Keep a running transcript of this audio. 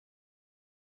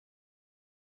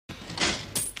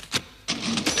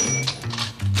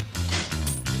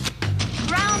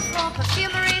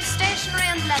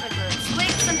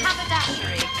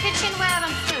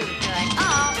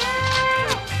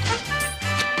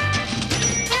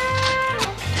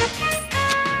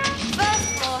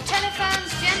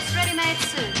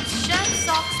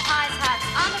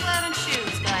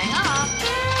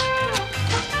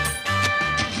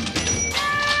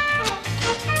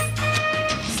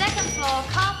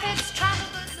for carpets,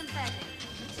 travellers and bedding.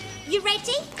 You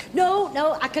ready?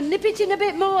 No, I can nip it in a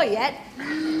bit more yet.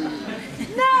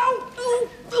 No!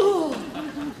 Ooh.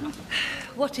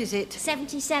 What is it?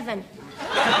 77.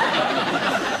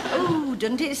 Ooh,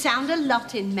 doesn't it sound a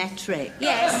lot in metric?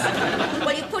 Yes.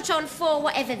 Well, you put on 4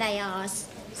 whatever they are.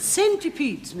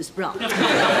 Centipedes, Miss Brown. Well,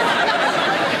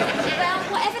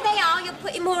 whatever they are, you're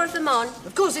putting more of them on.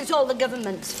 Of course, it's all the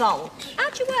government's fault.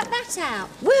 How'd you work that out?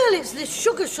 Well, it's this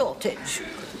sugar shortage.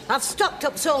 I've stocked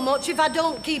up so much, if I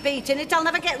don't keep eating it, I'll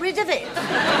never get rid of it.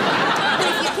 But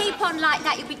if you keep on like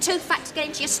that, you'll be too fat to get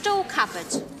into your store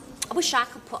cupboard. I wish I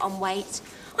could put on weight.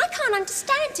 I can't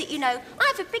understand it, you know.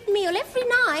 I have a big meal every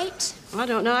night. I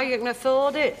don't know how you can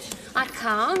afford it. I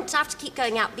can't. I have to keep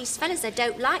going out with these fellas I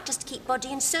don't like just to keep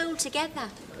body and soul together.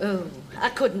 Oh, I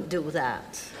couldn't do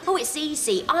that. Oh, it's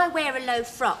easy. I wear a low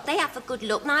frock. They have a good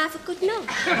look and I have a good look.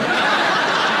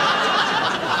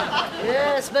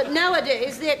 Yes, but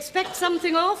nowadays they expect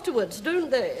something afterwards, don't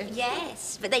they?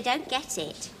 Yes, but they don't get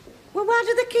it. Well, why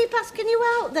do they keep asking you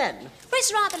out, then? Well,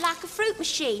 it's rather like a fruit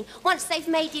machine. Once they've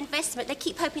made the investment, they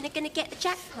keep hoping they're going to get the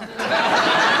jackpot.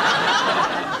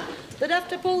 They'd have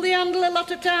to pull the handle a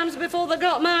lot of times before they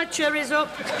got my cherries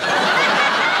up. Thank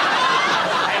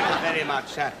you very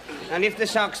much, sir. And if the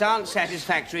socks aren't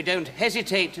satisfactory, don't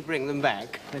hesitate to bring them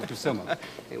back. Thank you so much.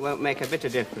 It won't make a bit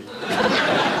of difference.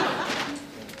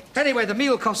 Anyway, the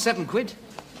meal cost £7.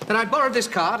 Then I borrowed this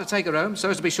car to take her home so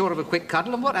as to be sure of a quick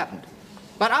cuddle, and what happened?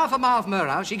 About half a mile from her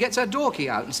house, she gets her door key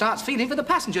out and starts feeling for the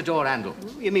passenger door handle.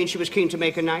 You mean she was keen to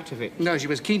make a night of it? No, she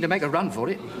was keen to make a run for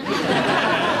it.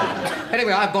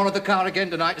 Anyway, I borrowed the car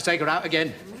again tonight to take her out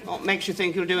again. What makes you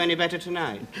think you'll do any better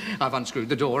tonight? I've unscrewed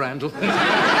the door handle.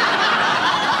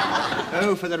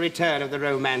 Oh, for the return of the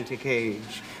romantic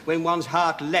age, when one's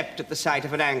heart leapt at the sight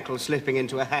of an ankle slipping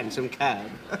into a hansom cab.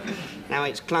 Now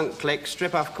it's clunk, click,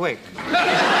 strip off quick.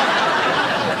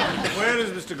 Where is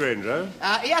Mr. Granger?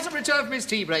 He hasn't returned from his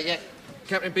tea break yet,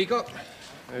 Captain Peacock.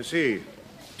 I see.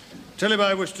 Tell him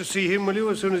I wish to see him, will you,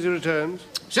 as soon as he returns?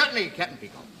 Certainly, Captain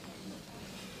Peacock.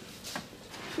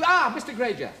 Ah, Mr.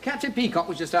 Granger, Captain Peacock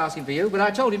was just asking for you, but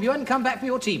I told him you hadn't come back for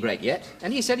your tea break yet,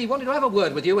 and he said he wanted to have a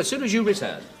word with you as soon as you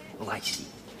returned. Oh, I see.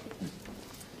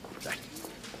 Right.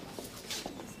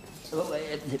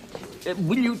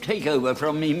 Will you take over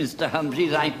from me, Mr.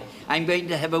 Humphries? I'm going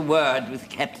to have a word with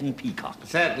Captain Peacock.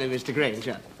 Certainly, Mr.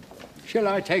 Granger. Shall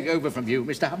I take over from you,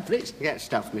 Mr. Humphries? Get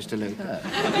stuffed, Mr. Luke.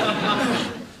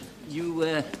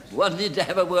 You wanted to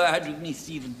have a word with me,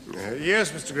 Stephen? Yes,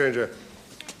 Mr. Granger.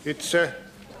 It's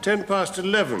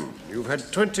 11:10. You've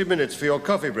had 20 minutes for your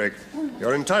coffee break.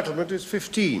 Your entitlement is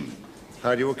 15.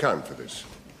 How do you account for this?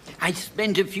 I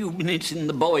spent a few minutes in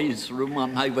the boys' room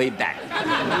on my way back.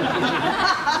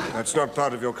 That's not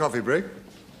part of your coffee break.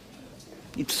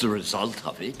 It's the result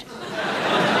of it.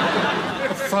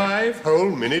 5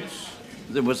 whole minutes.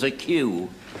 There was a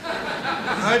queue.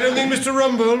 I don't think Mr.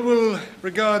 Rumbold will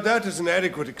regard that as an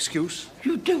adequate excuse.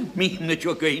 You don't mean that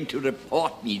you're going to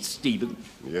report me, Stephen?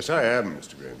 Yes, I am,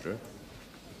 Mr. Granger.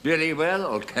 Very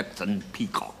well, Captain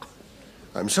Peacock.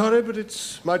 I'm sorry, but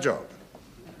it's my job.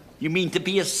 You mean to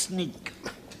be a sneak?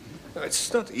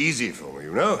 It's not easy for me,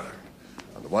 you know.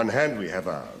 On the one hand, we have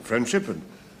our friendship, and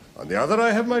on the other,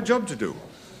 I have my job to do.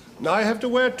 And I have to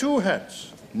wear 2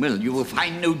 hats. Well, you will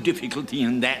find no difficulty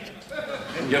in that.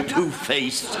 You're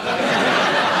two-faced.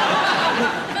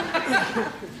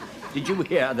 Did you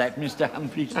hear that, Mr.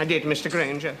 Humphries? I did, Mr.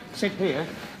 Granger. Sit here.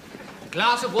 A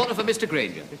glass of water for Mr.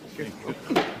 Granger.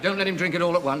 Don't let him drink it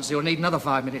all at once. He'll need another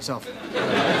 5 minutes off.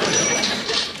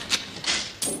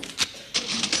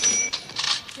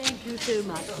 Thank you so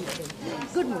much, Mr.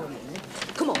 Good morning.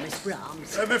 Come on, Miss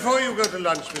Brahms. Before you go to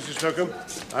lunch, Mrs. Slocombe,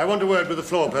 I want a word with the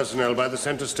floor personnel by the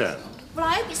centre stand. Well,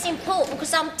 I hope it's important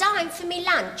because I'm dying for me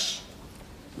lunch.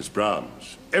 Miss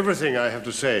Brahms, everything I have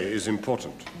to say is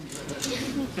important.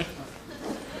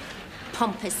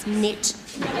 Pompous nit.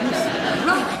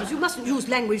 Brahms, you mustn't use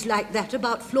language like that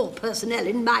about floor personnel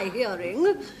in my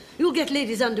hearing. You'll get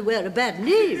ladies' underwear a bad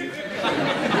name.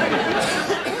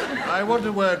 I want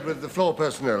a word with the floor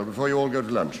personnel before you all go to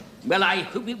lunch. Well, I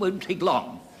hope it won't take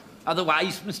long.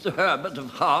 Otherwise, Mr. Herbert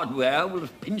of Hardware will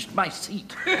have pinched my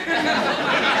seat.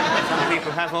 Some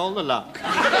people have all the luck.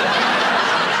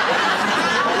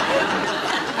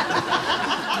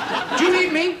 Do you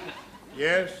need me?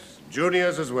 Yes,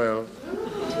 juniors as well.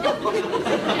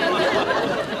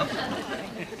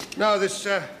 Now, this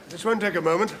won't take a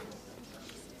moment.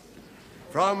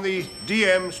 From the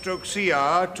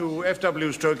DM/CR to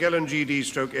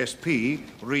FW/LNGD/SP,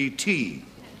 re-T.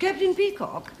 Captain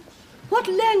Peacock, what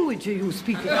language are you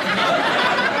speaking?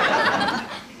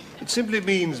 It simply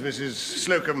means, Mrs.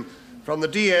 Slocombe, from the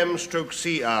DM stroke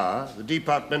CR, the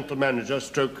departmental manager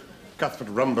stroke Cuthbert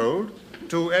Rumbold,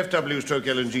 to FW stroke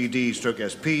LNGD stroke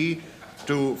SP,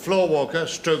 to floor walker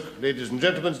stroke ladies and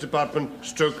gentlemen's department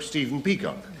stroke Stephen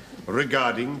Peacock,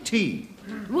 regarding tea.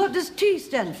 What does T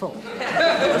stand for?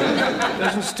 It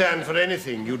doesn't stand for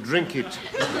anything. You drink it.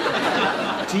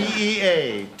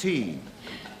 TEA, tea.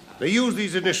 They use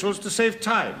these initials to save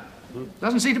time.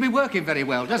 Doesn't seem to be working very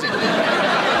well, does it?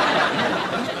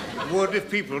 Would if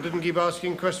people didn't keep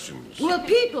asking questions. Well,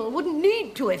 people wouldn't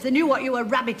need to if they knew what you were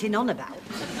rabbiting on about.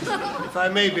 If I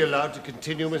may be allowed to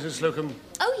continue, Mrs. Slocombe.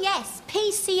 Oh, yes,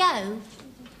 PCO.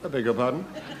 I beg your pardon?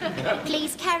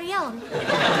 Please carry on.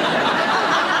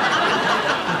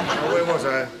 Oh, where was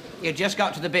I? You just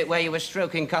got to the bit where you were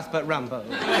stroking Cuthbert Rumbold.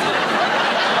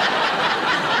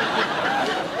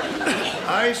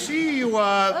 I see you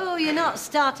are... Oh, you're not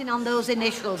starting on those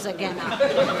initials again, are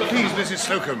you? Please, Mrs.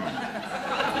 Slocombe.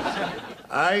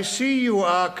 I see you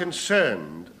are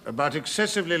concerned about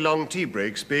excessively long tea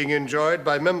breaks being enjoyed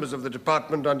by members of the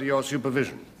department under your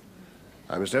supervision.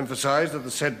 I must emphasize that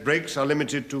the said breaks are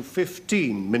limited to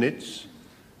 15 minutes,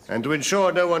 and to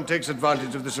ensure no one takes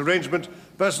advantage of this arrangement,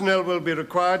 personnel will be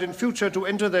required in future to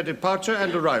enter their departure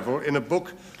and arrival in a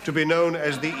book to be known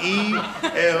as the E,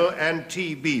 L, and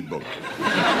TB book.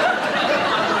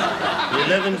 The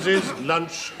 11th is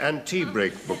lunch and tea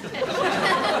break book.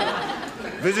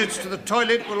 Visits to the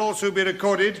toilet will also be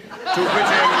recorded, to which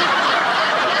end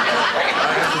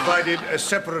I have provided a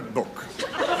separate book.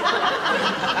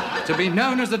 To be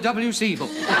known as the WC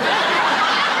book.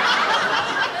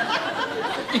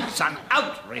 It's an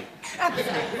outrage.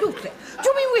 Absolutely. Do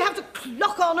you mean we have to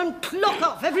clock on and clock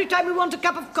off every time we want a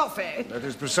cup of coffee? That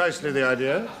is precisely the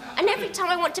idea. And every time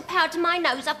I want to powder my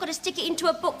nose, I've got to stick it into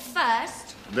a book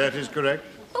first. That is correct.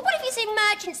 But what if it's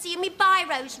emergency and my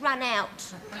biros run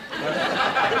out?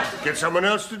 Get someone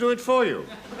else to do it for you.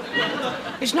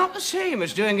 It's not the same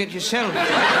as doing it yourself.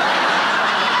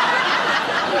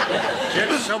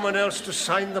 Get someone else to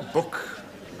sign the book.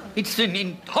 It's an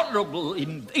intolerable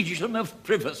invasion of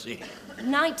privacy.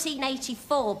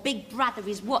 1984, Big Brother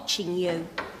is watching you.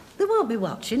 They won't be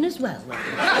watching as well.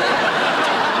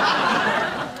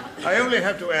 I only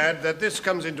have to add that this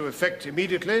comes into effect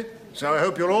immediately, so I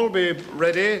hope you'll all be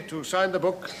ready to sign the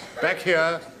book back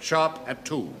here, sharp at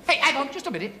 2. Hey, hang on, just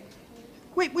a minute.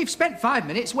 We've spent 5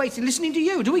 minutes waiting, listening to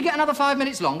you. Do we get another 5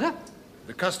 minutes longer?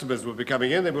 The customers will be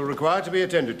coming in. They will require to be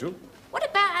attended to. What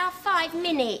about our 5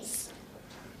 minutes?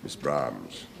 Miss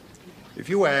Brahms, if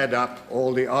you add up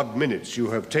all the odd minutes you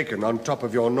have taken on top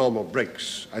of your normal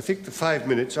breaks, I think the 5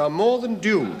 minutes are more than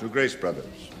due to Grace Brothers.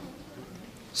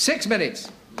 6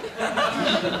 minutes.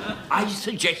 I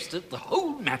suggest that the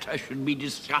whole matter should be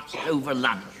discussed over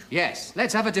lunch. Yes,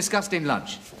 let's have a disgusting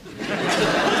lunch.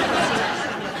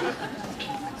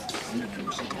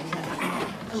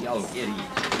 Oh, here he is.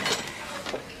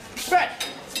 Fred,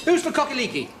 who's for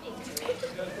cocky-leaky?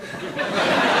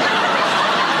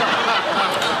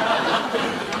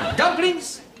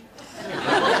 Dumplings?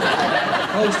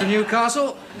 Holds to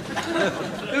Newcastle.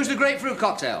 Who's the grapefruit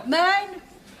cocktail? Mine?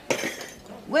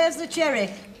 Where's the cherry?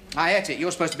 I ate it.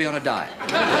 You're supposed to be on a diet.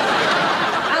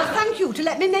 I'll thank you to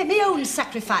let me make my own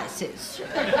sacrifices.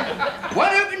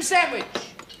 One open sandwich.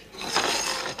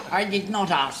 I did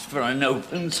not ask for an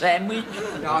open sandwich.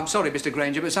 No, I'm sorry, Mr.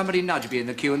 Granger, but somebody nudged me in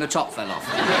the queue and the top fell off.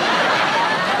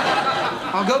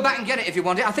 I'll go back and get it if you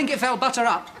want it. I think it fell butter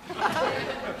up.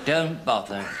 Don't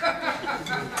bother.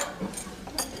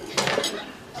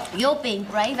 You're being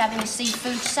brave, having a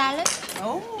seafood salad.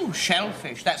 Oh,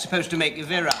 shellfish. That's supposed to make you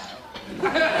virile.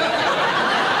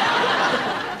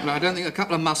 No, I don't think a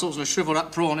couple of mussels and a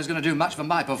shriveled-up prawn is going to do much for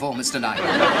my performance tonight.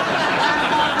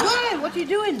 Why? What are you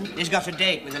doing? He's got a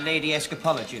date with a lady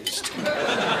escapologist.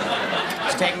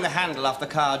 He's taken the handle off the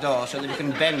car door so that he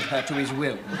can bend her to his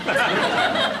will.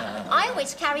 I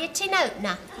always carry a tin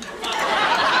opener.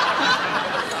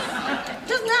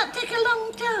 Doesn't that take a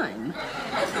long time?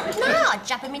 No, I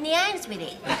jab him in the hands with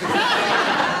it.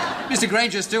 Mr.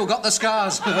 Granger's still got the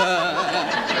scars.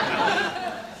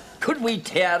 Could we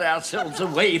tear ourselves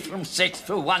away from sex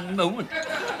for one moment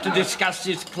to discuss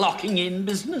this clocking in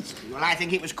business? Well, I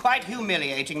think it was quite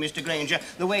humiliating, Mr. Granger,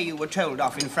 the way you were told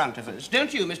off in front of us.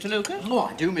 Don't you, Mr. Lucas? Oh,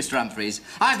 I do, Mr. Humphries.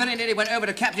 I very nearly went over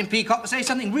to Captain Peacock to say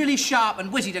something really sharp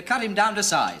and witty to cut him down to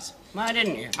size. Why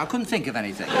didn't you? I couldn't think of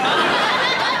anything.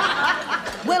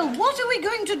 Well, what are we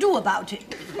going to do about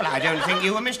it? Well, I don't think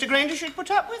you and Mr. Granger should put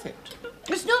up with it.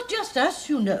 It's not just us,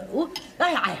 you know.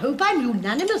 I hope I'm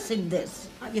unanimous in this.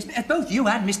 Yes, if both you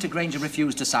and Mr. Granger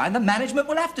refuse to sign, the management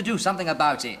will have to do something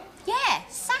about it. Yeah,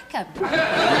 sack Slocombe.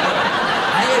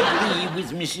 I agree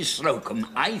with Mrs. Slocombe.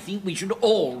 I think we should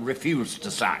all refuse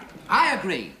to sign. I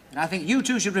agree. And I think you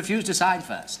two should refuse to sign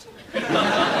first.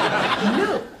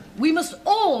 No, we must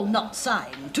all not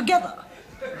sign together.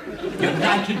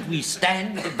 United we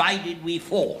stand, divided we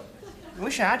fall. I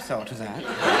wish I'd thought of that.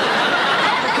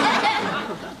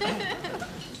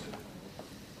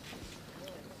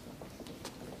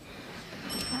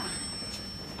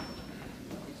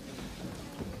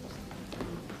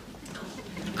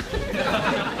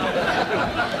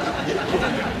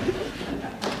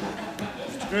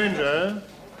 Stranger,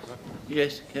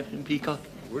 Yes, Captain Peacock.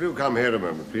 will you come here a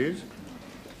moment, please?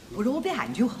 We're all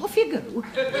behind you. Off you go.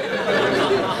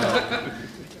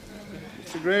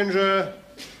 Mr. Granger,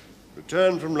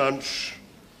 return from lunch,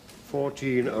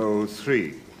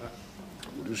 1403.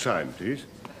 Would you sign, please?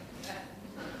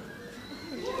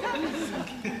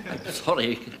 I'm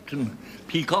sorry, Captain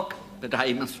Peacock, but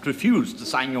I must refuse to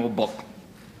sign your book.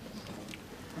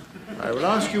 I will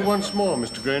ask you once more,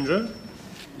 Mr. Granger.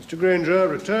 Mr. Granger,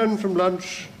 return from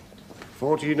lunch,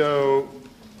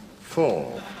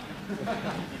 1404.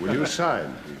 Will you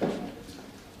sign, please?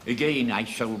 Again, I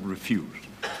shall refuse.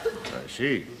 I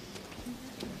see.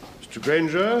 Mr.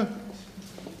 Granger,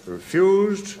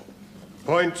 refused,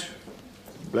 point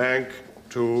blank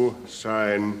to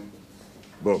sign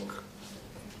book.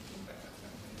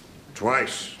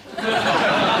 Twice.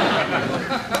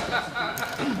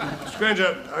 Mr.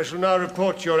 Granger, I shall now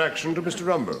report your action to Mr.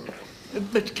 Rumbold.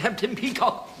 But, Captain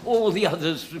Peacock, all the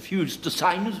others refused to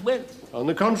sign as well. On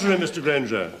the contrary, Mr.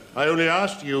 Granger, I only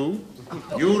asked you,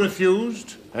 you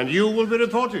refused, and you will be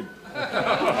reported.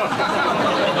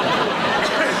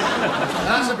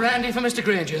 That's a brandy for Mr.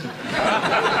 Granger.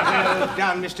 Well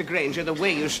done, Mr. Granger, the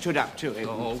way you stood up to him.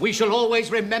 Oh, we shall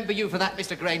always remember you for that,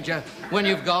 Mr. Granger, when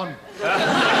you've gone.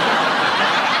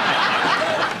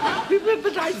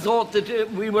 But I thought that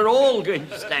we were all going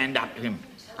to stand up to him.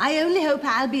 I only hope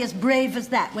I'll be as brave as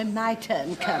that when my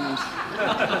turn comes.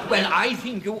 Well, I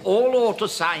think you all ought to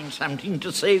sign something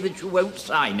to say that you won't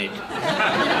sign it.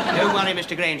 Don't worry,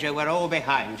 Mr. Granger, we're all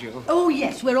behind you. Oh,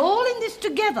 yes, we're all in this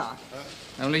together.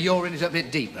 Only you're in it a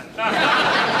bit deeper.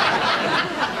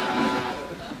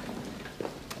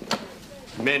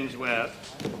 Menswear.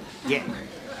 Yes.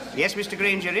 Yes, Mr.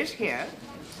 Granger is here.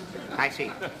 I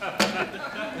see.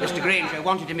 Mr. Granger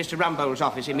wanted to Mr. Rumbold's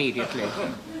office immediately.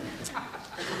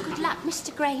 Good luck,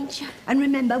 Mr. Granger. And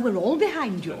remember, we're all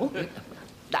behind you.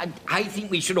 I think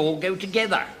we should all go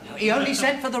together. He only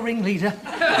sent for the ringleader.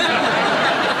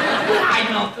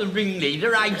 I'm not the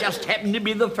ringleader. I just happen to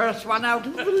be the first one out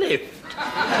of the lift.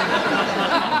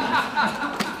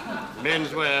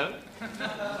 Menswear.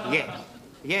 Yes.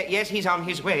 Yes, he's on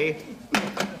his way.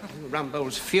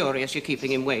 Rumbold's furious you're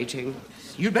keeping him waiting.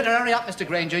 You'd better hurry up, Mr.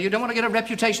 Granger. You don't want to get a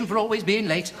reputation for always being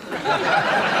late.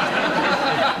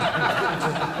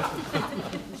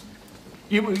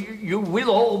 You will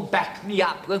all back me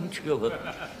up, won't you?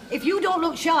 If you don't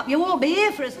look sharp, you won't be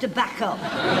here for us to back up.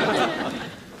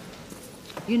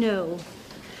 You know,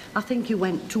 I think you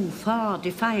went too far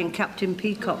defying Captain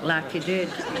Peacock like you did.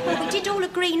 We did all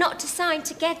agree not to sign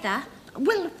together.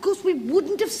 Well, of course, we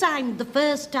wouldn't have signed the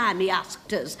first time he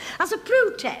asked us as a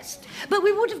protest, but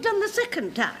we would have done the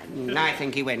second time. I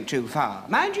think he went too far.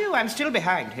 Mind you, I'm still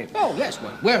behind him. Oh, yes,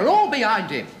 we're all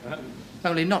behind him.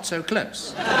 Only not so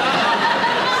close.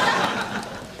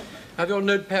 Have your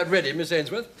notepad ready, Miss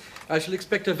Ainsworth. I shall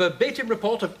expect a verbatim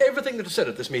report of everything that is said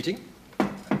at this meeting.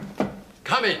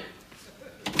 Come in.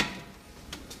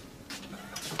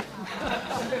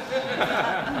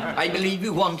 I believe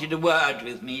you wanted a word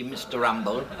with me, Mr.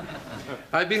 Rumbold.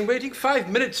 I've been waiting 5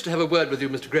 minutes to have a word with you,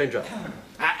 Mr. Granger.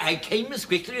 I came as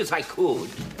quickly as I could.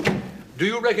 Do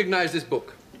you recognize this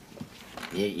book?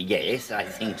 Yes, I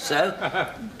think so.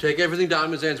 Take everything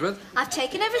down, Miss Ainsworth. I've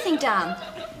taken everything down.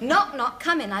 Knock, knock,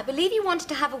 come in. I believe you wanted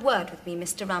to have a word with me,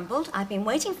 Mr. Rumbold. I've been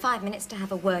waiting 5 minutes to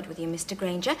have a word with you, Mr.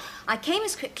 Granger. I came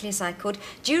as quickly as I could.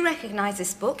 Do you recognise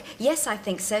this book? Yes, I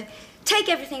think so. Take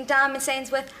everything down, Miss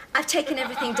Ainsworth. I've taken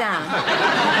everything down.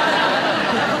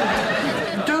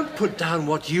 Don't put down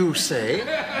what you say.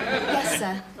 Yes,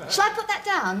 sir. Shall I put that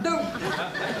down? No.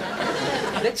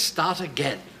 Let's start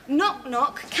again. Knock,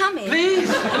 knock, come in. Please.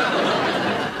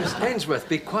 Miss Ainsworth,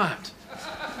 be quiet.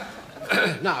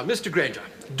 Now, Mr. Granger,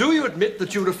 do you admit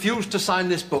that you refused to sign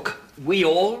this book? We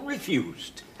all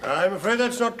refused. I'm afraid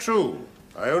that's not true.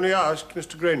 I only asked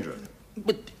Mr. Granger.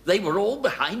 But they were all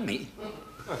behind me.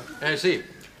 I see.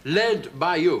 Led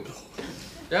by you.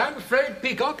 I'm afraid,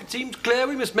 Peacock, it seems clear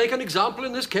we must make an example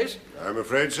in this case. I'm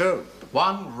afraid so.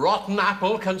 One rotten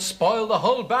apple can spoil the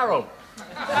whole barrel.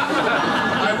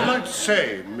 I would like to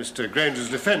say, in Mr. Granger's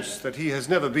defence, that he has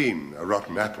never been a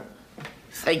rotten apple.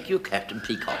 Thank you, Captain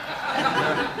Peacock.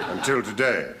 Until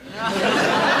today.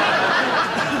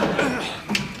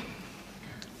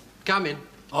 Come in.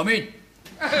 I'm in.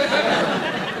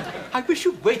 I wish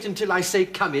you'd wait until I say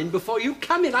come in before you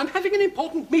come in. I'm having an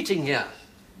important meeting here.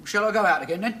 Shall I go out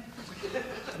again, then?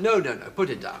 No, put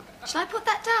it down. Shall I put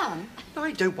that down? No,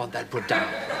 I don't want that put down.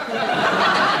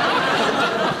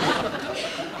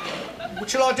 What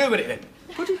shall I do with it, then?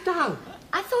 Put it down.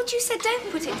 I thought you said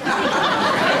don't put it down.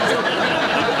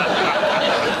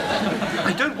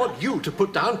 I don't want you to put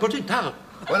it down.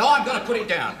 Well, I'm going to put it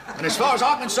down. And as far as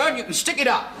I'm concerned, you can stick it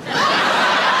up.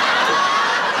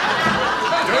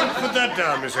 Don't put that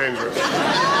down, Miss Ainsworth.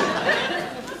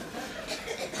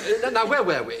 Now, where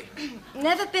were we?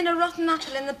 Never been a rotten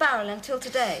apple in the barrel until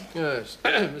today. Yes,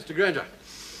 Mr. Granger.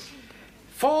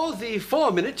 For the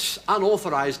 4 minutes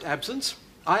unauthorised absence,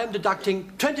 I am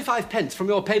deducting 25 pence from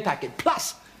your pay packet,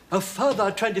 plus a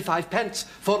further 25 pence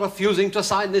for refusing to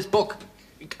sign this book.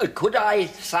 Could I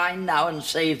sign now and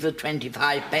save the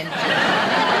 25 pence?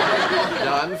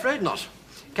 No, I'm afraid not.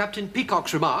 Captain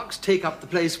Peacock's remarks take up the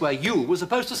place where you were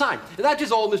supposed to sign. That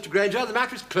is all, Mr. Granger. The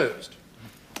matter is closed.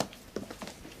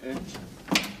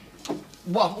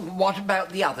 What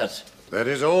about the others? That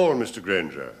is all, Mr.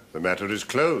 Granger. The matter is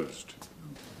closed.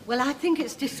 Well, I think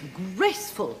it's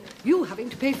disgraceful, you having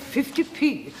to pay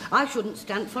 50p. I shouldn't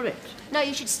stand for it. No,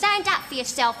 you should stand up for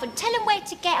yourself and tell them where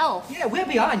to get off. Yeah, we're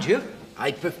behind you.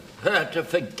 I prefer to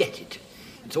forget it.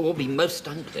 It's all been most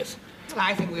unpleasant. Well,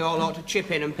 I think we all ought to chip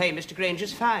in and pay Mr.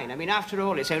 Granger's fine. I mean, after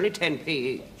all, it's only 10p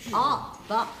each. Ah,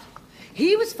 but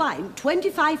he was fined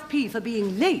 25p for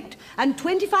being late and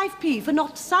 25p for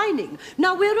not signing.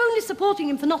 Now, we're only supporting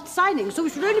him for not signing, so we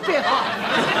should only pay half.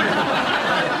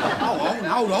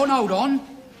 Hold on.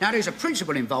 Now, there's a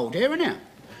principle involved here, isn't there?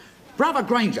 Brother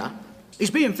Granger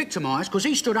is being victimised because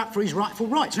he stood up for his rightful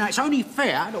rights. Now, it's only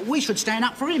fair that we should stand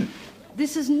up for him.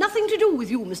 This has nothing to do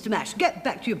with you, Mr. Mash. Get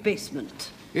back to your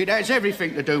basement. It has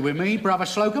everything to do with me, Brother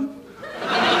Slocombe.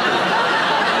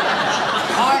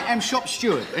 I am shop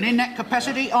steward, and in that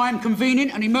capacity, I am convening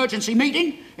an emergency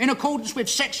meeting in accordance with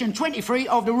Section 23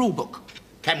 of the Rule Book.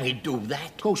 Can we do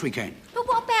that? Of course we can. But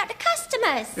what about the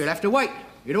customers? You'll have to wait.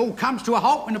 It all comes to a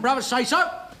halt when the brothers say so.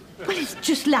 Well, it's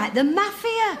just like the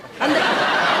mafia and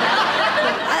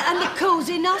the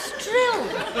cosy nostril.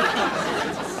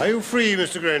 Are you free,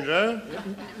 Mr. Granger?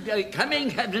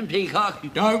 Coming, Captain Peacock.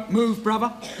 Don't move,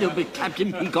 brother. No, but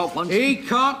Captain Peacock wants... He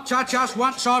can't touch us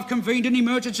once I've convened an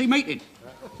emergency meeting.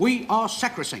 We are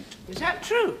sacrosanct. Is that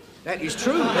true? That is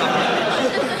true.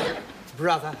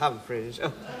 Brother Humphries.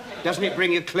 Oh, doesn't it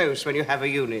bring you close when you have a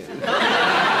union?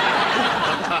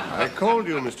 I called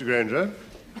you, Mr. Granger.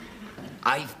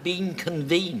 I've been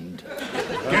convened.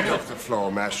 Get off the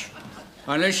floor, Mash.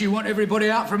 Unless you want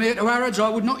everybody out from here to Harrods, I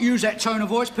would not use that tone of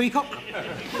voice, Peacock.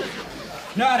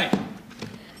 Now then,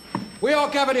 we are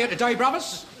gathered here today,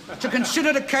 brothers, to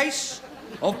consider the case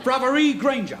of Brother E.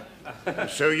 Granger.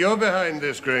 So you're behind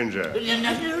this, Granger?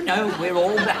 No, we're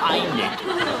all behind it.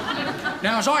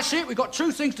 Now, as I see it, we've got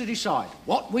two things to decide.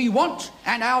 What we want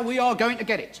and how we are going to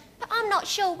get it. But I'm not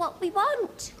sure what we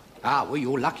want. Ah, well,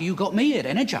 you're lucky you got me here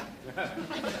then, ain't you?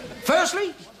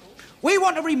 Firstly, we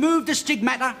want to remove the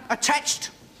stigmata attached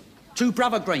to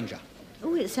Brother Granger.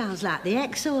 Oh, it sounds like The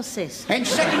Exorcist. And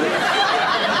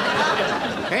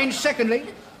secondly,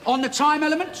 on the time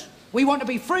element, we want to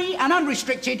be free and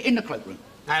unrestricted in the cloakroom.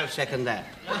 I'll second that.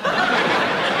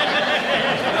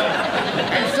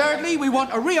 And thirdly, we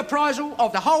want a reappraisal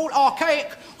of the whole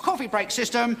archaic coffee break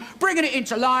system, bringing it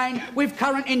into line with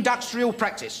current industrial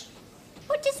practice.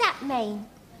 What does that mean?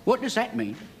 What does that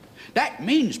mean? That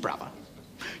means, brother,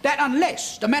 that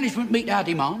unless the management meet our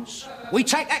demands, we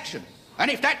take action.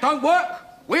 And if that don't work,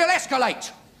 we'll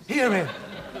escalate. Hear him.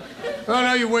 Oh,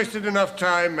 no, you've wasted enough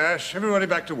time, Mash. Everybody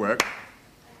back to work.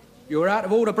 You're out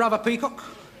of order, Brother Peacock,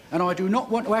 and I do not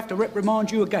want to have to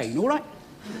reprimand you again, all right?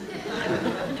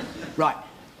 Right.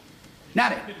 Now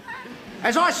then,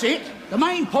 as I see it, the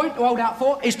main point to hold out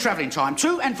for is travelling time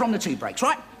to and from the tea breaks,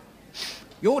 right?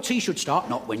 Your tea should start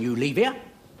not when you leave here,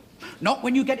 not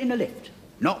when you get in the lift,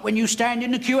 not when you stand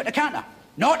in the queue at the counter,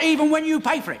 not even when you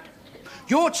pay for it.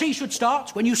 Your tea should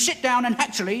start when you sit down and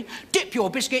actually dip your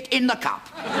biscuit in the cup.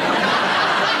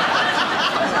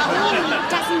 Oh,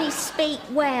 doesn't he speak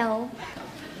well?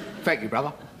 Thank you,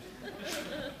 brother.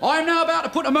 I'm now about to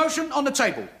put a motion on the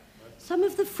table. Some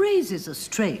of the phrases are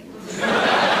strange.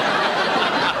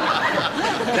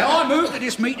 Now, I move that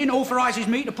this meeting authorises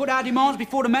me to put our demands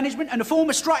before the management and to form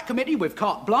a strike committee with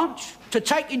carte blanche to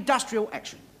take industrial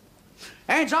action.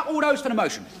 Hands up, all those for the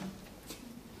motion.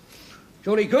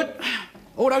 Surely good.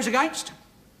 All those against?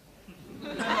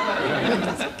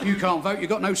 You can't vote, you've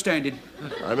got no standing.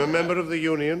 I'm a member of the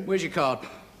union. Where's your card?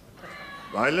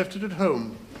 I left it at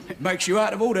home. It makes you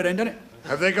out of order then, doesn't it?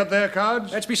 Have they got their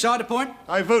cards? That's beside the point.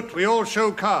 I vote. We all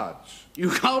show cards. You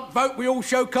can't vote, we all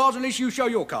show cards unless you show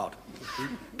your card.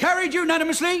 Carried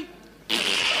unanimously.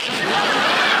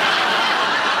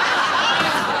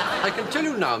 I can tell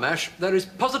you now, Mash, there is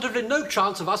positively no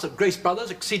chance of us at Grace Brothers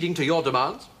acceding to your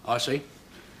demands. I see.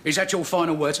 Is that your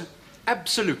final word, sir?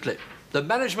 Absolutely. The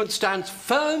management stands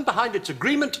firm behind its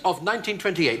agreement of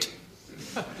 1928.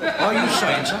 Are you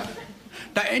saying, sir,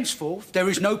 that henceforth there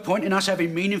is no point in us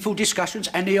having meaningful discussions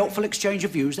and the helpful exchange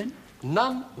of views, then?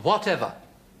 None whatever.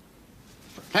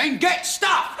 Then get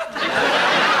stuffed!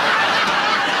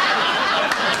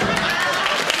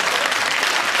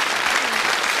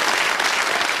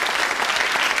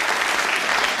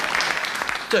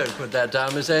 Don't put that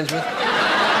down, Miss Ainsworth.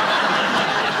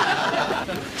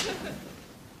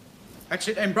 That's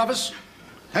it then, brothers.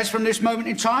 As from this moment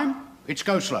in time, it's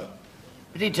go slow.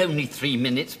 But it's only 3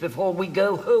 minutes before we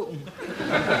go home.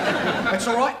 That's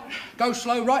all right. Go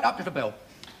slow right up to the bell.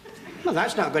 Well,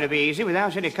 that's not going to be easy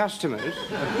without any customers.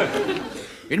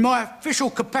 In my official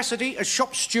capacity as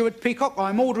shop steward, Peacock,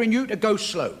 I'm ordering you to go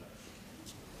slow.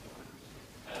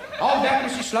 Hold that,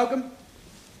 Mrs. Slocombe.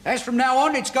 As from now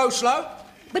on, it's go slow.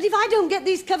 But if I don't get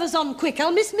these covers on quick,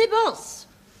 I'll miss me boss.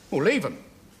 Well, leave them.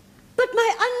 But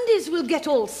my undies will get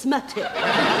all smutty.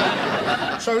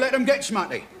 So let them get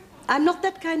smutty. I'm not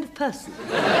that kind of person.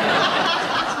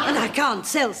 And I can't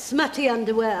sell smutty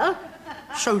underwear.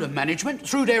 So the management,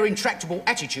 through their intractable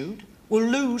attitude, will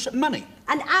lose money.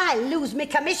 And I lose me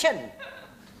commission.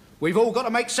 We've all got to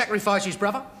make sacrifices,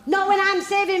 brother. Not when I'm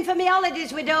saving for me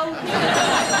holidays, we don't.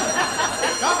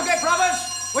 Don't forget, brothers,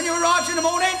 when you arrive in the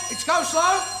morning, it's go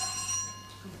slow.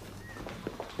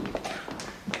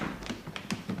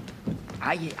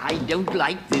 I don't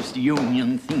like this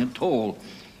union thing at all.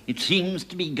 It seems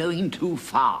to be going too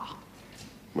far.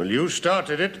 Well, you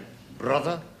started it,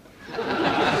 brother.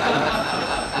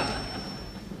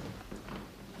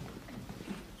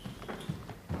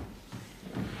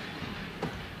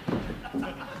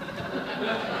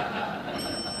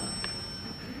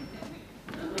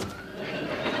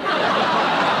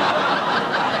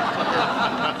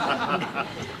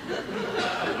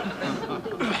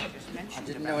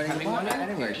 Didn't know anything about it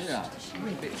anyway, did I?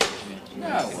 No,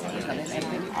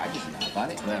 I didn't know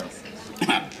about it. Well,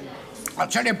 I'll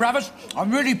tell you, brothers,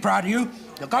 I'm really proud of you.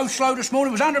 The go slow this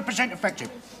morning was 100% effective.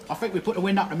 I think we put the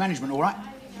wind up to management, all right?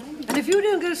 And if you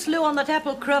don't go slow on that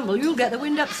apple crumble, you'll get the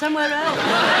wind up somewhere else.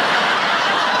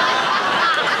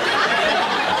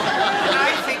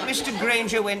 I think Mr.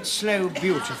 Granger went slow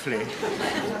beautifully.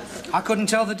 I couldn't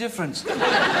tell the difference.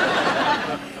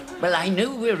 Well, I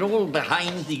know we're all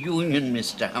behind the union,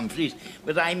 Mr. Humphries,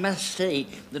 but I must say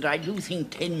that I do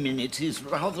think 10 minutes is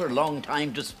rather a long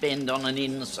time to spend on an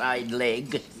inside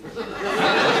leg.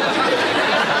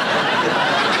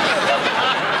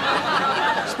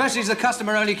 Especially as the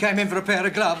customer only came in for a pair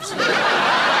of gloves.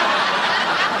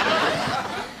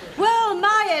 Well,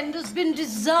 my end has been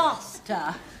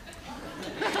disaster.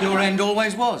 Your end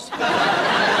always was.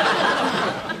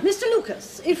 Mr.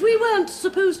 Lucas, if we weren't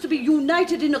supposed to be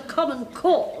united in a common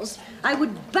cause, I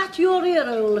would bat your ear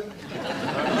hole.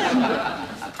 I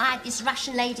had this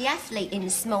Russian lady athlete in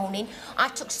this morning. I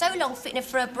took so long fitting her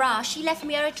for a bra, she left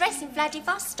me her address in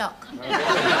Vladivostok. I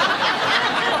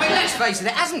mean, let's face it,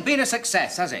 it hasn't been a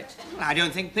success, has it? I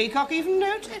don't think Peacock even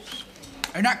noticed.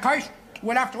 In that case,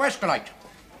 we'll have to escalate.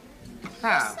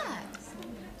 How?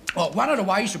 Well, one of the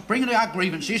ways of bringing our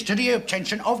grievances to the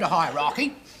attention of the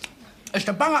hierarchy is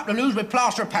to bung up the loose with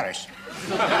plaster of Paris.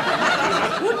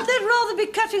 Wouldn't they rather be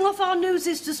cutting off our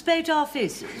noses to spate our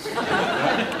faces?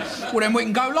 Well, then we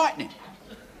can go lightning.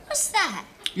 What's that?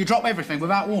 You drop everything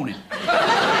without warning. Oh,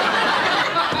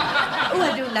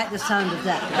 I don't like the sound of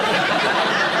that.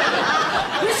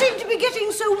 You seem to be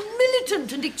getting so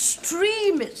militant and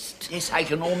extremist. Yes, I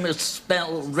can almost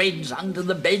smell reds under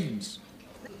the beds.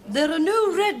 There are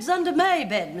no reds under my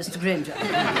bed, Mr. Granger.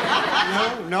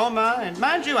 No, mind.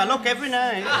 Mind you, I look every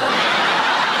night.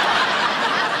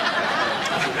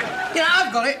 Yeah,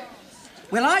 I've got it.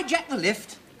 We'll hijack the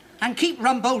lift and keep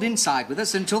Rumbold inside with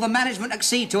us until the management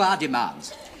accede to our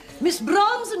demands. Miss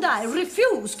Brahms and I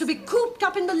refuse to be cooped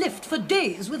up in the lift for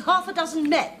days with half a dozen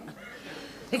men.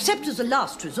 Except as a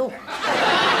last resort.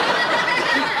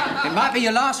 It might be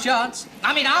your last chance.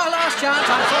 I mean, our last chance,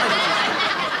 I'm sorry.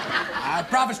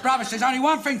 Brothers, there's only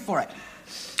one thing for it.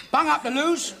 Bung up the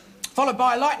loose, followed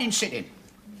by a lightning sit-in.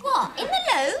 What, in the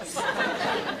loose?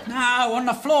 No, on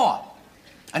the floor.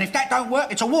 And if that don't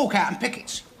work, it's a walkout and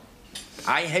pickets.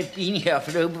 I have been here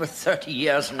for over 30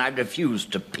 years and I refuse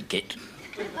to picket.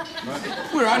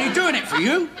 We're only doing it for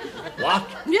you. What?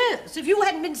 Yes, if you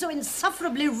hadn't been so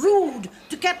insufferably rude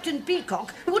to Captain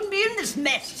Peacock, we wouldn't be in this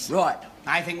mess. Right.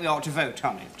 I think we ought to vote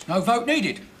on it. No vote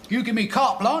needed. You give me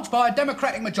carte blanche by a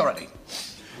democratic majority.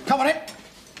 Come on in.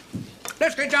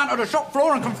 Let's get down to the shop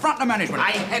floor and confront the management.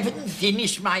 I haven't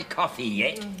finished my coffee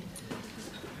yet.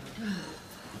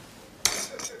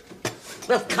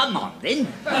 Well, come on, then.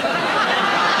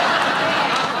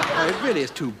 Oh, it really is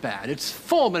too bad. It's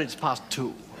 4 minutes past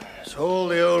 2. So all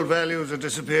the old values are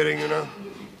disappearing, you know.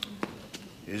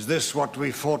 Is this what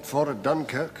we fought for at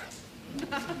Dunkirk?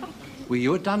 Were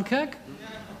you at Dunkirk?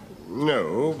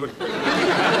 No, but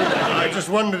I just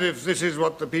wondered if this is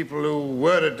what the people who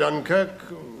were at Dunkirk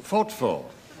fought for.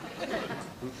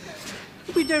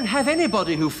 We don't have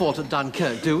anybody who fought at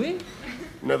Dunkirk, do we?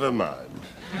 Never mind.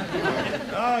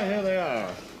 Ah, here they are.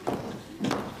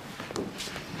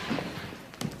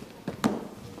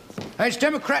 As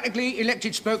democratically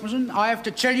elected spokesman, I have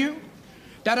to tell you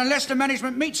that unless the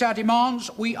management meets our demands,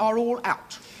 we are all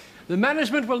out. The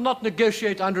management will not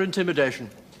negotiate under intimidation.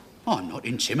 I'm not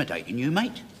intimidating you,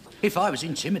 mate. If I was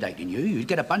intimidating you, you'd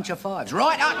get a bunch of fives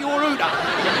right up your hooter.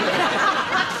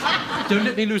 Don't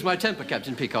let me lose my temper,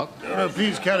 Captain Peacock. No,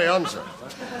 please carry on, sir.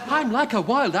 I'm like a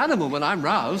wild animal when I'm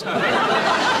roused.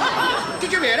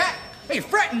 Did you hear that? He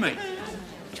threatened me.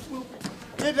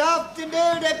 Good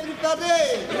afternoon,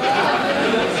 everybody.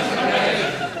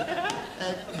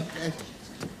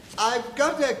 I've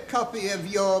got a copy of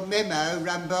your memo,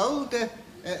 Rumbold,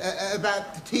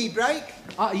 about the tea break.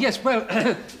 Yes, well,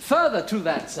 further to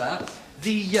that, sir,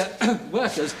 the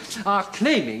workers are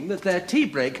claiming that their tea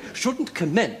break shouldn't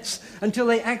commence until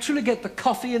they actually get the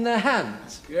coffee in their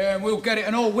hands. Yeah, and we'll get it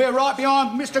and all. We're right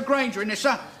behind Mr. Granger in this,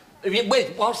 sir.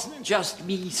 It wasn't just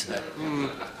me, sir.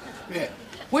 Yeah.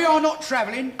 We are not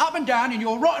travelling up and down in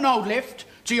your rotten old lift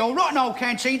to your rotten old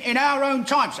canteen in our own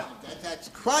time, sir. That's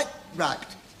quite right.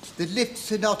 The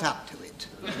lifts are not up to it.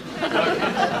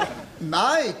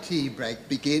 My tea break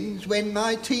begins when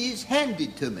my tea is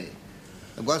handed to me.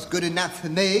 And what's good enough for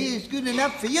me is good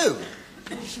enough for you.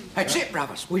 That's it,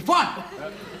 brothers. We've won.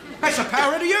 That's the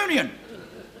power of the union.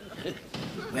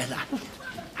 Well,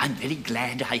 I'm very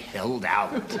glad I held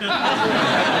out. Well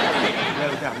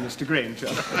done, Mr.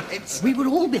 Granger. We were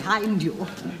all behind you.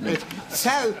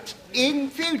 So, in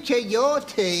future, your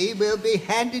tea will be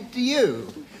handed to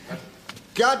you.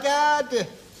 Goddard.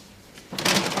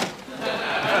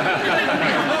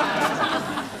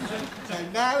 So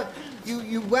now,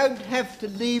 you won't have to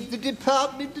leave the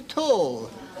department at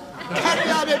all. Carry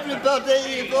on,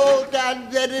 everybody. You've all done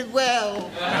very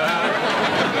well.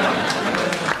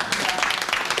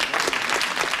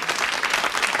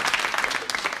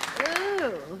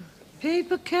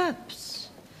 Paper caps.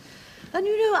 And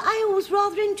you know, I always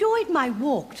rather enjoyed my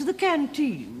walk to the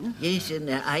canteen. Yes, and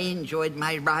I enjoyed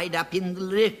my ride up in the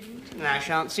lift. I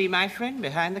shan't see my friend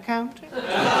behind the counter.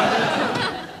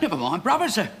 Never mind,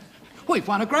 brothers. We've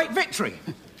won a great victory.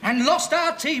 And lost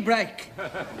our tea break.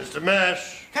 Mr.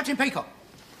 Mash. Captain Peacock,